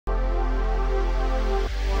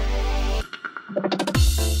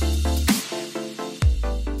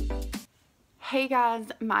Hey guys,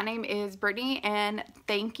 my name is Brittany and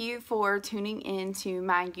thank you for tuning in to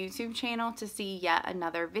my YouTube channel to see yet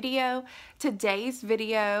another video. Today's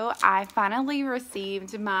video, I finally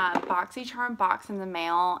received my BoxyCharm box in the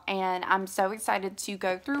mail and I'm so excited to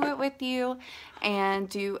go through it with you and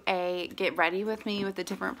do a get ready with me with the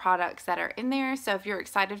different products that are in there. So if you're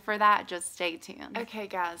excited for that, just stay tuned. Okay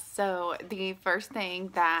guys, so the first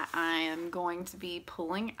thing that I am going to be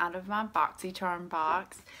pulling out of my BoxyCharm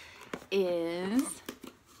box is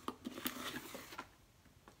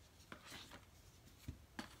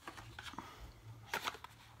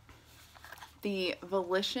the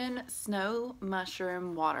Volition Snow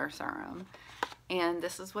Mushroom Water Serum, and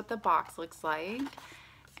this is what the box looks like.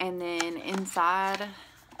 And then inside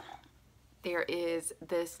there is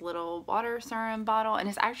this little water serum bottle, and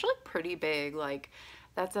it's actually pretty big, like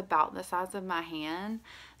that's about the size of my hand,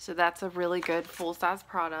 so that's a really good full-size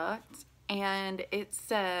product. And it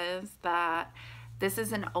says that this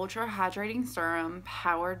is an ultra hydrating serum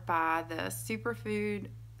powered by the superfood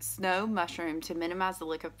snow mushroom to minimize the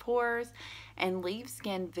look of pores and leave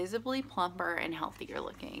skin visibly plumper and healthier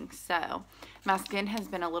looking. So my skin has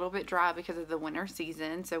been a little bit dry because of the winter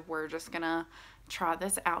season, so we're just gonna try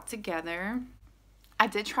this out together. I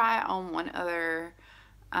did try it on one other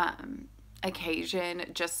occasion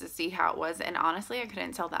just to see how it was, and honestly I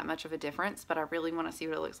couldn't tell that much of a difference, but I really want to see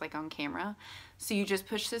what it looks like on camera. So you just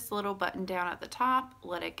push this little button down at the top,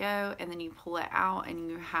 let it go, and then you pull it out and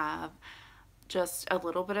you have just a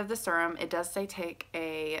little bit of the serum. It does say take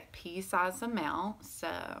a pea-sized amount,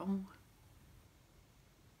 so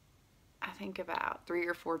I think about 3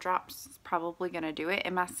 or 4 drops is probably gonna do it.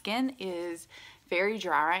 And my skin is very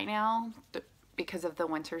dry right now because of the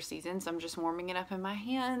winter season, so I'm just warming it up in my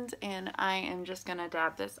hand, and I am just gonna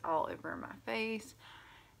dab this all over my face,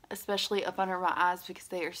 especially up under my eyes because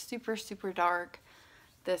they are super dark.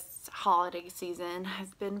 This holiday season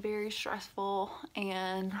has been very stressful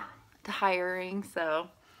and tiring, so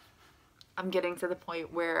I'm getting to the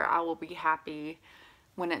point where I will be happy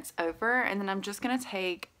when it's over. And then I'm just gonna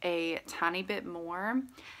take a tiny bit more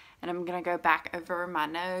and I'm gonna go back over my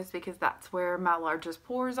nose because that's where my largest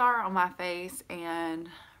pores are on my face, and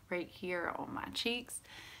right here on my cheeks.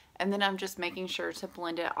 And then I'm just making sure to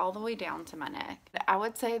blend it all the way down to my neck. I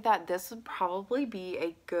would say that this would probably be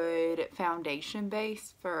a good foundation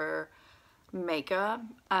base for makeup.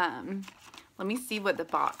 Let me see what the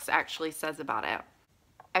box actually says about it.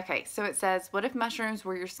 Okay, so it says, what if mushrooms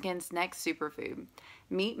were your skin's next superfood?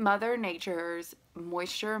 Meet Mother Nature's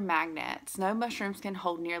moisture magnet. Snow mushrooms can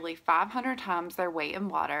hold nearly 500 times their weight in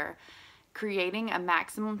water, creating a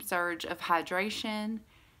maximum surge of hydration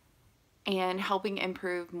and helping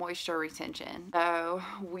improve moisture retention. So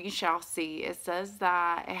we shall see. It says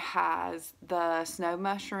that it has the snow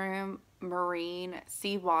mushroom marine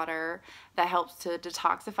seawater that helps to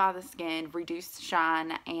detoxify the skin, reduce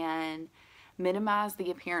shine, and minimize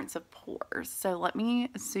the appearance of pores. So let me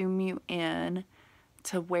zoom you in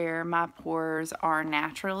to where my pores are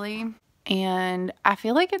naturally, and I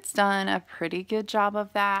feel like it's done a pretty good job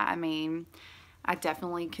of that. I mean, I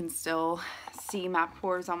definitely can still see my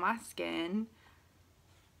pores on my skin.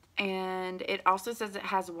 And it also says it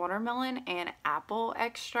has watermelon and apple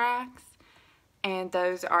extracts, and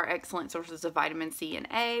those are excellent sources of vitamin C and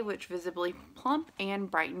A, which visibly plump and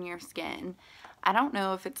brighten your skin. I don't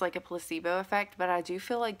know if it's like a placebo effect, but I do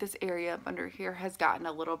feel like this area up under here has gotten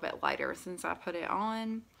a little bit lighter since I put it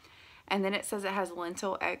on. And then it says it has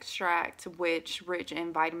lentil extract, which rich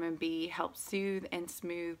in vitamin B, helps soothe and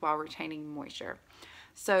smooth while retaining moisture.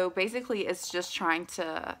 So basically it's just trying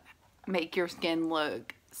to make your skin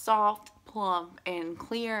look soft, plump, and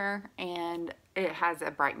clear, and it has a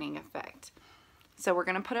brightening effect. So we're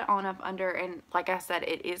going to put it on up under, and like I said,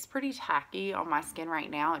 it is pretty tacky on my skin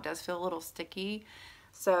right now. It does feel a little sticky.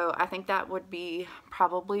 So I think that would be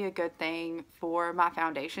probably a good thing for my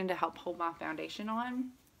foundation to help hold my foundation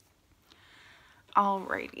on.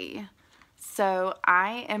 Alrighty. So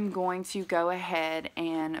I am going to go ahead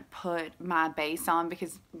and put my base on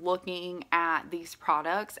because looking at these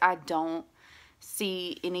products, I don't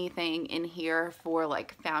see anything in here for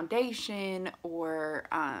like foundation or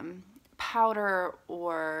powder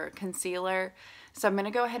or concealer. So I'm going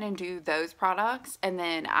to go ahead and do those products and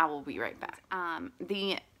then I will be right back.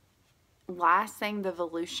 The last thing, the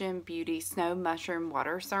Volition Beauty Snow Mushroom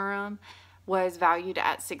Water Serum, was valued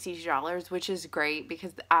at $60, which is great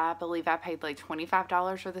because I believe I paid like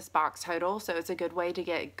 $25 for this box total. So it's a good way to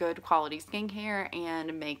get good quality skincare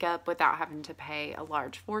and makeup without having to pay a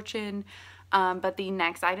large fortune. But the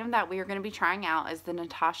next item that we are going to be trying out is the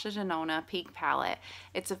Natasha Denona Peak Palette.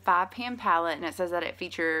 It's a 5-pan palette, and it says that it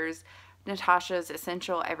features Natasha's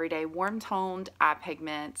Essential Everyday Warm Toned Eye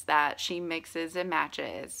Pigments that she mixes and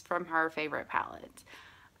matches from her favorite palettes.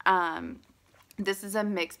 This is a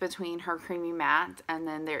mix between her creamy matte and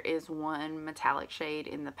then there is one metallic shade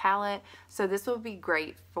in the palette. So this will be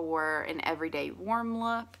great for an everyday warm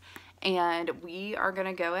look. And we are going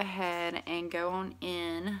to go ahead and go on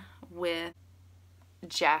in with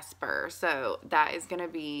Jasper. So that is going to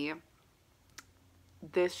be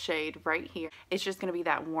this shade right here. It's just going to be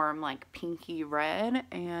that warm like pinky red,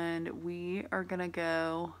 and we are going to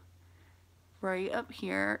go right up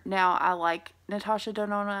here. Now, I like Natasha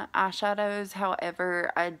Denona eyeshadows.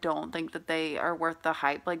 However, I don't think that they are worth the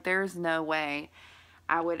hype. Like, there's no way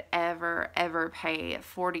I would ever pay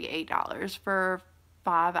 $48 for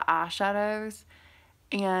 5 eyeshadows.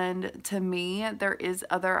 And to me, there is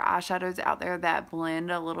other eyeshadows out there that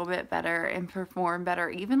blend a little bit better and perform better.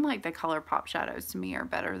 Even like the ColourPop shadows to me are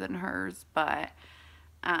better than hers. But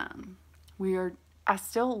I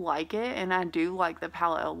still like it, and I do like the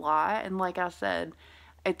palette a lot. And like I said,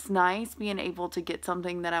 it's nice being able to get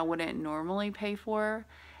something that I wouldn't normally pay for.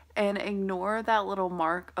 And ignore that little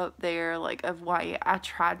mark up there like of white. I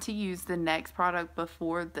tried to use the next product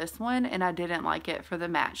before this one and I didn't like it for the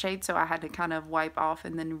matte shade, so I had to kind of wipe off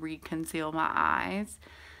and then reconceal my eyes.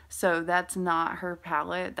 So that's not her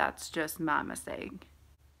palette, that's just my mistake.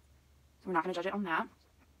 We're not going to judge it on that.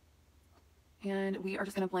 And we are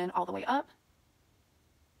just going to blend all the way up.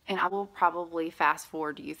 And I will probably fast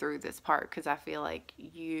forward you through this part because I feel like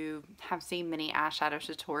you have seen many eyeshadow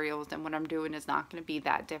tutorials and what I'm doing is not going to be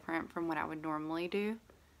that different from what I would normally do.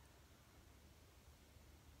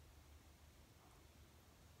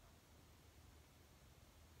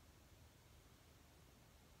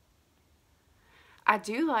 I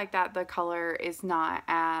do like that the color is not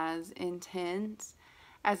as intense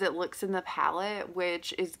as it looks in the palette,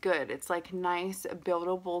 which is good. It's like nice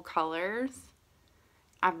buildable colors.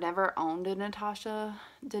 I've never owned a Natasha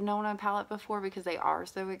Denona palette before because they are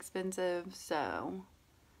so expensive, so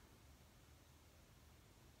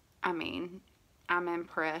I mean, I'm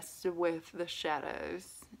impressed with the shadows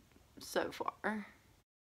so far.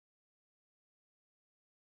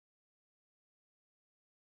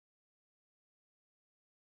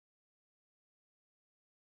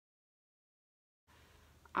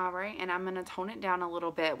 Alright, and I'm going to tone it down a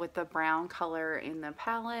little bit with the brown color in the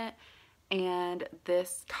palette. And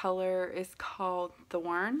this color is called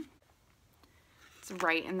Thorn. It's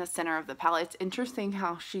right in the center of the palette. It's interesting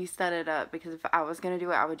how she set it up because if I was going to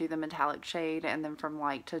do it, I would do the metallic shade and then from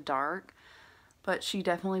light to dark. But she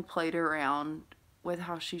definitely played around with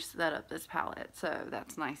how she set up this palette, so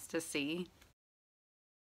that's nice to see.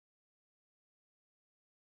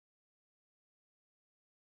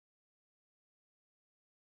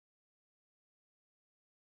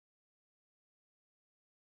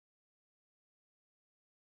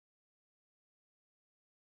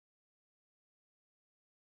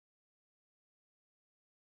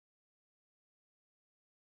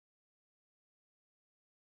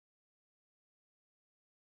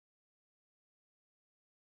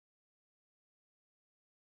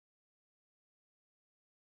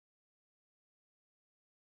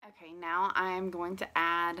 Okay, now I'm going to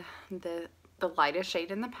add the lightest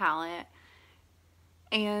shade in the palette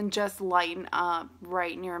and just lighten up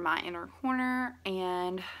right near my inner corner.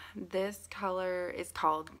 And this color is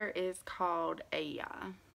called Aya.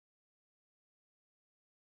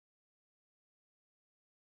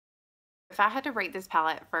 If I had to rate this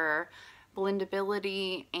palette for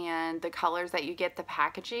blendability and the colors that you get, the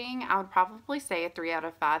packaging, I would probably say a 3 out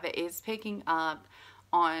of 5. It is picking up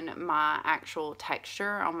on my actual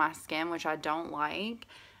texture on my skin, which I don't like,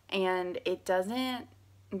 and it doesn't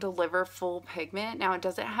deliver full pigment. Now, it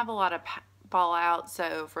doesn't have a lot of fallout,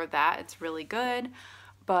 so for that it's really good,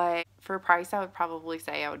 but for price I would probably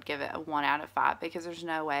say I would give it a 1 out of 5 because there's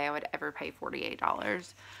no way I would ever pay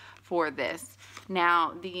 $48 for this.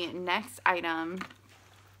 Now, the next item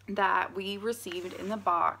that we received in the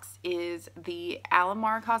box is the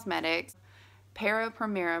Alamar Cosmetics Pero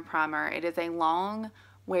Primera Primer. It is a long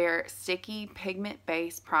wear sticky pigment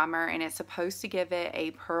based primer, and it's supposed to give it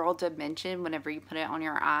a pearl dimension whenever you put it on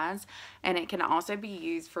your eyes, and it can also be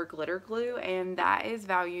used for glitter glue, and that is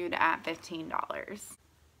valued at $15.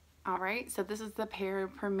 Alright, so this is the Pero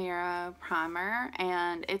Primera Primer,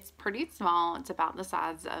 and it's pretty small. It's about the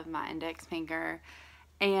size of my index finger,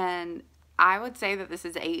 and I would say that this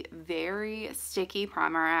is a very sticky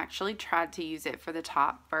primer. I actually tried to use it for the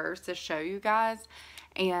top first to show you guys,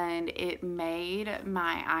 and it made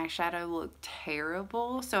my eyeshadow look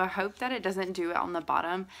terrible. So I hope that it doesn't do it on the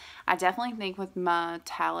bottom. I definitely think with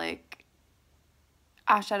metallic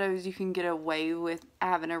eyeshadows you can get away with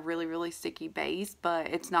having a really sticky base, but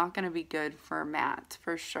it's not going to be good for matte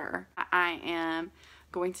for sure. I am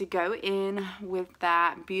going to go in with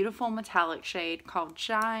that beautiful metallic shade called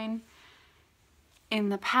Shine in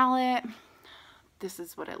the palette. This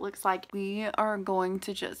is what it looks like. We are going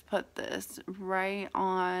to just put this right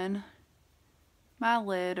on my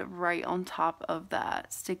lid, right on top of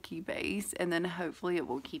that sticky base, and then hopefully it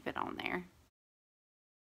will keep it on there.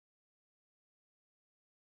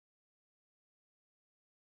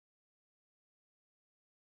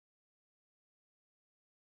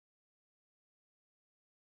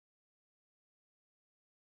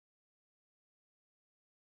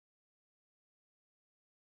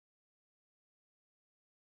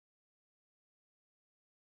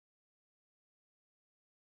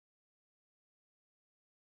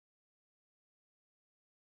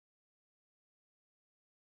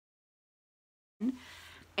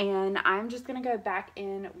 And I'm just going to go back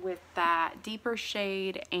in with that deeper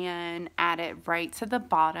shade and add it right to the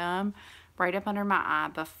bottom, right up under my eye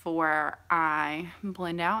before I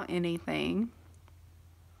blend out anything.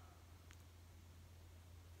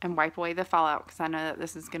 And wipe away the fallout because I know that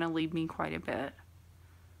this is going to leave me quite a bit.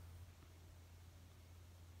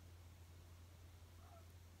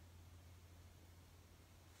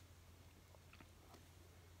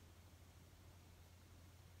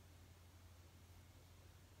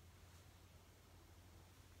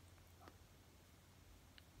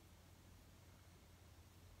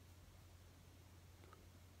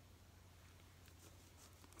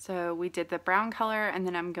 So we did the brown color, and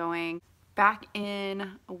then I'm going back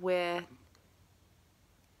in with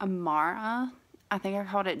Amara. I think I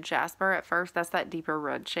called it Jasper at first. That's that deeper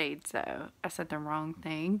red shade, so I said the wrong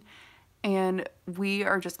thing. And we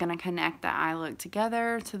are just going to connect the eye look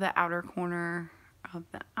together to the outer corner of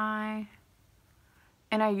the eye.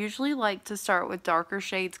 And I usually like to start with darker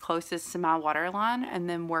shades closest to my waterline and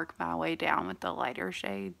then work my way down with the lighter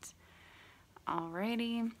shades.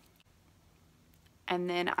 Alrighty. And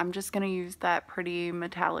then I'm just going to use that pretty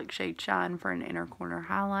metallic shade Shine for an inner corner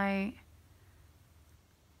highlight.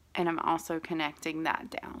 And I'm also connecting that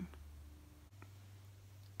down.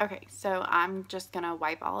 Okay, so I'm just going to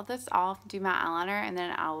wipe all of this off, do my eyeliner, and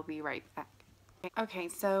then I will be right back. Okay,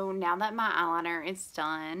 so now that my eyeliner is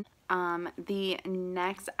done, the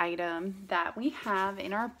next item that we have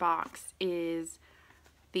in our box is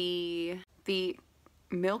the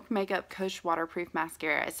Milk Makeup Kush Waterproof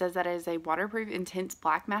Mascara. It says that it is a waterproof intense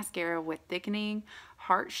black mascara with thickening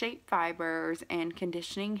heart-shaped fibers and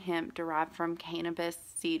conditioning hemp derived from cannabis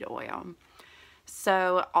seed oil.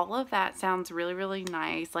 So all of that sounds really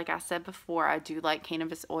nice. Like I said before, I do like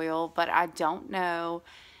cannabis oil, but I don't know.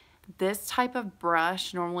 This type of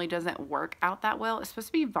brush normally doesn't work out that well. It's supposed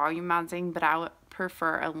to be volumizing, but I would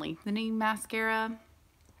prefer a lengthening mascara.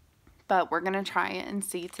 But we're going to try it and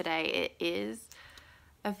see today. It is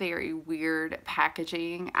a very weird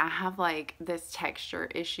packaging. I have like this texture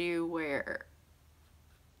issue where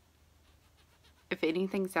if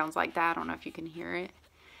anything sounds like that, I don't know if you can hear it,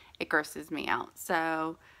 it grosses me out.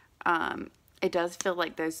 So it does feel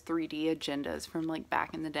like those 3D agendas from like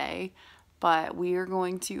back in the day. But we are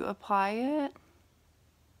going to apply it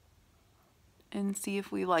and see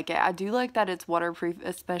if we like it. I do like that it's waterproof,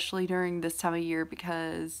 especially during this time of year,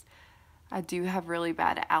 because I do have really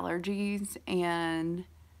bad allergies and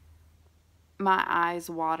my eyes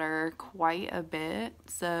water quite a bit.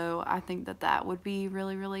 So I think that that would be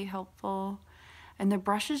really helpful. And the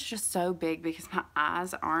brush is just so big because my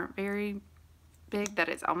eyes aren't very big that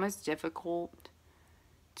it's almost difficult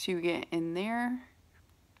to get in there.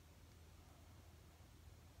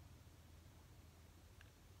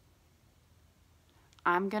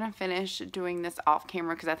 I'm going to finish doing this off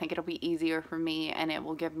camera because I think it'll be easier for me and it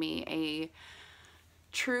will give me a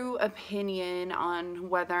true opinion on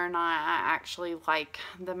whether or not I actually like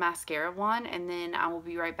the mascara one, and then I will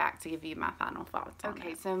be right back to give you my final thoughts on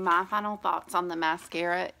it. So my final thoughts on the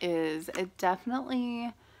mascara is it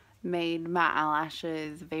definitely made my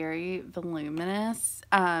eyelashes very voluminous.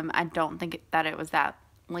 I don't think that it was that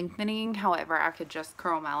lengthening. However, I could just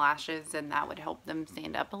curl my lashes and that would help them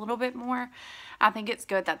stand up a little bit more. I think it's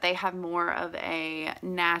good that they have more of a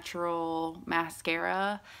natural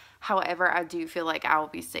mascara. However, I do feel like I will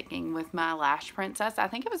be sticking with my Lash Princess. I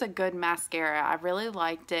think it was a good mascara. I really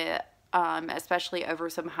liked it, especially over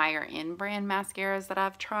some higher end brand mascaras that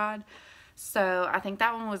I've tried. So I think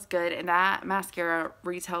that one was good, and that mascara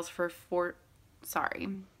retails for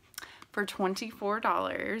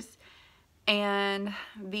 $24. And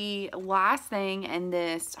the last thing in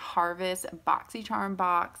this Harvest BoxyCharm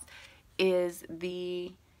box is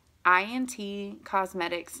the INT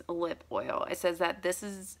Cosmetics lip oil. It says that this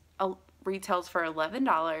is retails for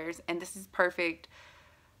 $11, and this is perfect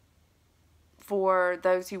for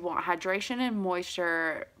those who want hydration and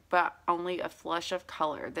moisture but only a flush of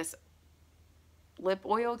color. This lip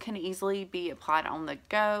oil can easily be applied on the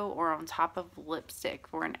go or on top of lipstick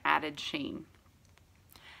for an added sheen.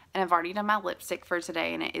 And I've already done my lipstick for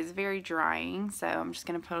today, and it is very drying, so I'm just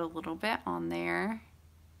going to put a little bit on there.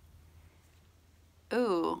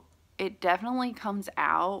 Ooh, it definitely comes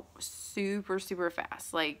out super, super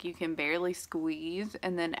fast. Like, you can barely squeeze,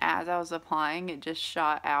 and then as I was applying, it just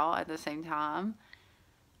shot out at the same time.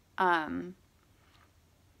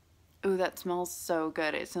 Ooh, that smells so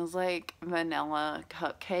good. It smells like vanilla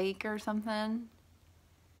cupcake or something.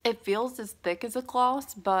 It feels as thick as a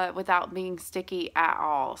gloss, but without being sticky at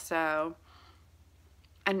all. So,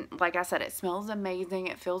 and like I said, it smells amazing.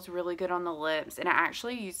 It feels really good on the lips. And I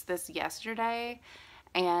actually used this yesterday,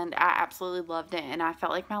 and I absolutely loved it. And I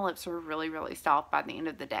felt like my lips were really, really soft by the end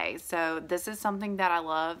of the day. So this is something that I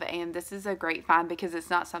love, and this is a great find because it's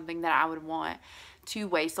not something that I would want to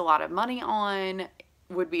waste a lot of money on.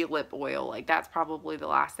 Would be lip oil. Like, that's probably the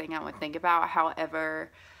last thing I would think about.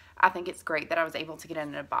 However, I think it's great that I was able to get it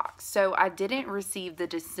in a box. So I didn't receive the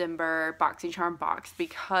December BoxyCharm box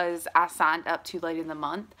because I signed up too late in the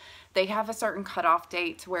month. They have a certain cutoff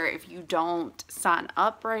date to where if you don't sign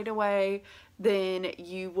up right away, then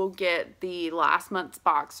you will get the last month's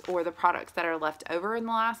box or the products that are left over in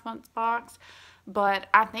the last month's box. But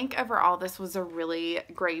I think overall this was a really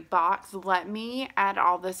great box. Let me add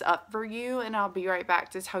all this up for you, and I'll be right back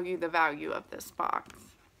to tell you the value of this box.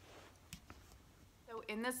 So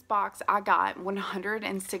in this box I got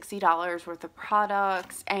 $160 worth of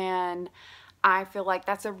products, and I feel like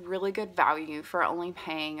that's a really good value for only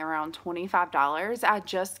paying around $25. I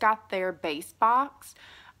just got their base box.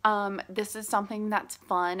 This is something that's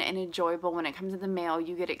fun and enjoyable when it comes in the mail.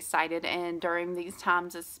 You get excited, and during these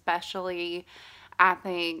times especially, I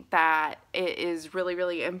think that it is really,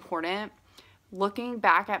 really important. Looking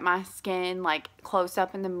back at my skin, like close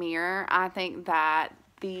up in the mirror, I think that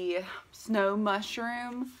the Snow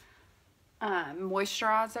Mushroom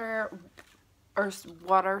moisturizer or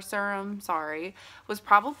water serum, sorry, was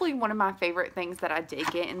probably one of my favorite things that I did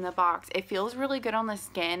get in the box. It feels really good on the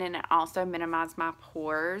skin, and it also minimized my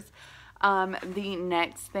pores. The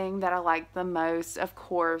next thing that I like the most, of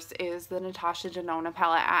course, is the Natasha Denona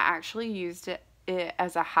palette. I actually used it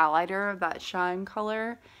as a highlighter of that shine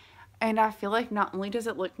color, and I feel like not only does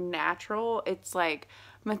it look natural, it's like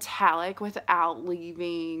metallic without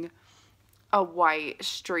leaving a white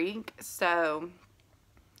streak. So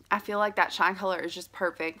I feel like that shine color is just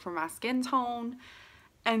perfect for my skin tone.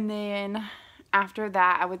 And then after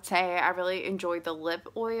that, I would say I really enjoyed the lip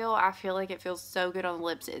oil. I feel like it feels so good on the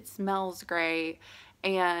lips. It smells great,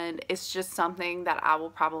 and it's just something that I will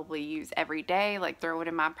probably use every day. Like, throw it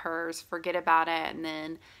in my purse, forget about it, and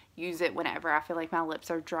then use it whenever I feel like my lips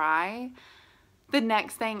are dry. The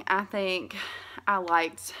next thing I think I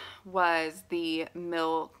liked was the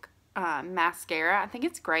Milk mascara. I think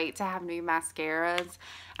it's great to have new mascaras.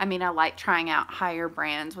 I mean, I like trying out higher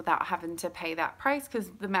brands without having to pay that price, because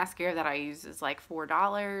the mascara that I use is like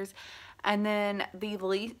 $4. And then the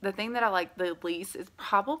thing that I like the least is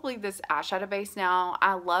probably this eyeshadow base. Now,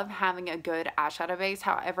 I love having a good eyeshadow base.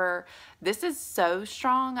 However, this is so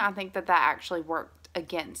strong, I think that actually worked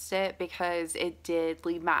against it, because it did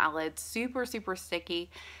leave my eyelids super, super sticky.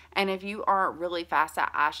 And if you aren't really fast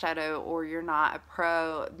at eyeshadow, or you're not a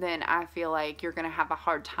pro, then I feel like you're going to have a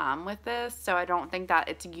hard time with this. So I don't think that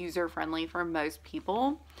it's user friendly for most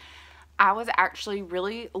people. I was actually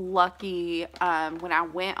really lucky when I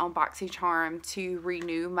went on BoxyCharm to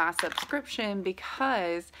renew my subscription,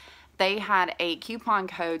 because they had a coupon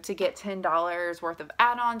code to get $10 worth of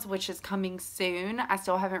add-ons, which is coming soon. I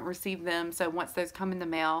still haven't received them, so once those come in the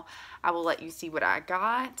mail, I will let you see what I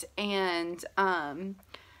got. And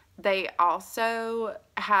they also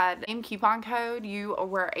had a coupon code. You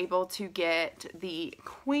were able to get the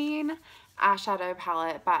Queen eyeshadow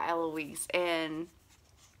palette by Eloise, and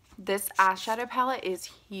this eyeshadow palette is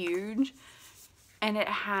huge, and it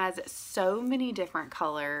has so many different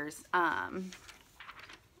colors.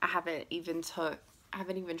 I haven't even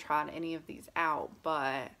tried any of these out,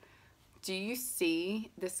 but do you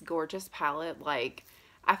see this gorgeous palette? Like,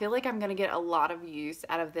 I feel like I'm going to get a lot of use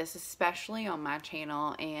out of this, especially on my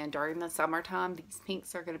channel. And during the summertime, these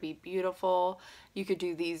pinks are going to be beautiful. You could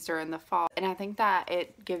do these during the fall, and I think that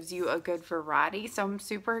it gives you a good variety. So I'm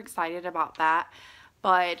super excited about that.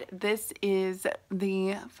 But this is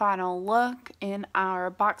the final look in our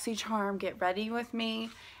BoxyCharm Get Ready With Me.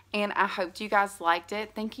 and I hoped you guys liked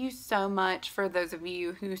it. Thank you so much for those of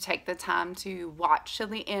you who take the time to watch to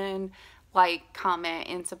the end, like, comment,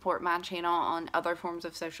 and support my channel on other forms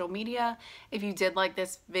of social media. If you did like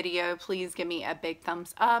this video, please give me a big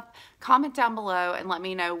thumbs up. Comment down below and let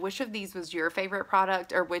me know which of these was your favorite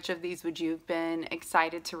product, or which of these would you have been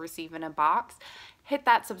excited to receive in a box. Hit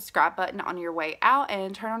that subscribe button on your way out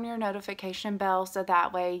and turn on your notification bell so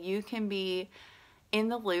that way you can be in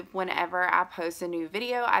the loop whenever I post a new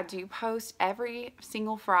video. I do post every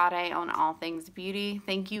single Friday on all things beauty.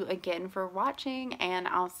 Thank you again for watching, and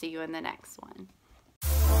I'll see you in the next one.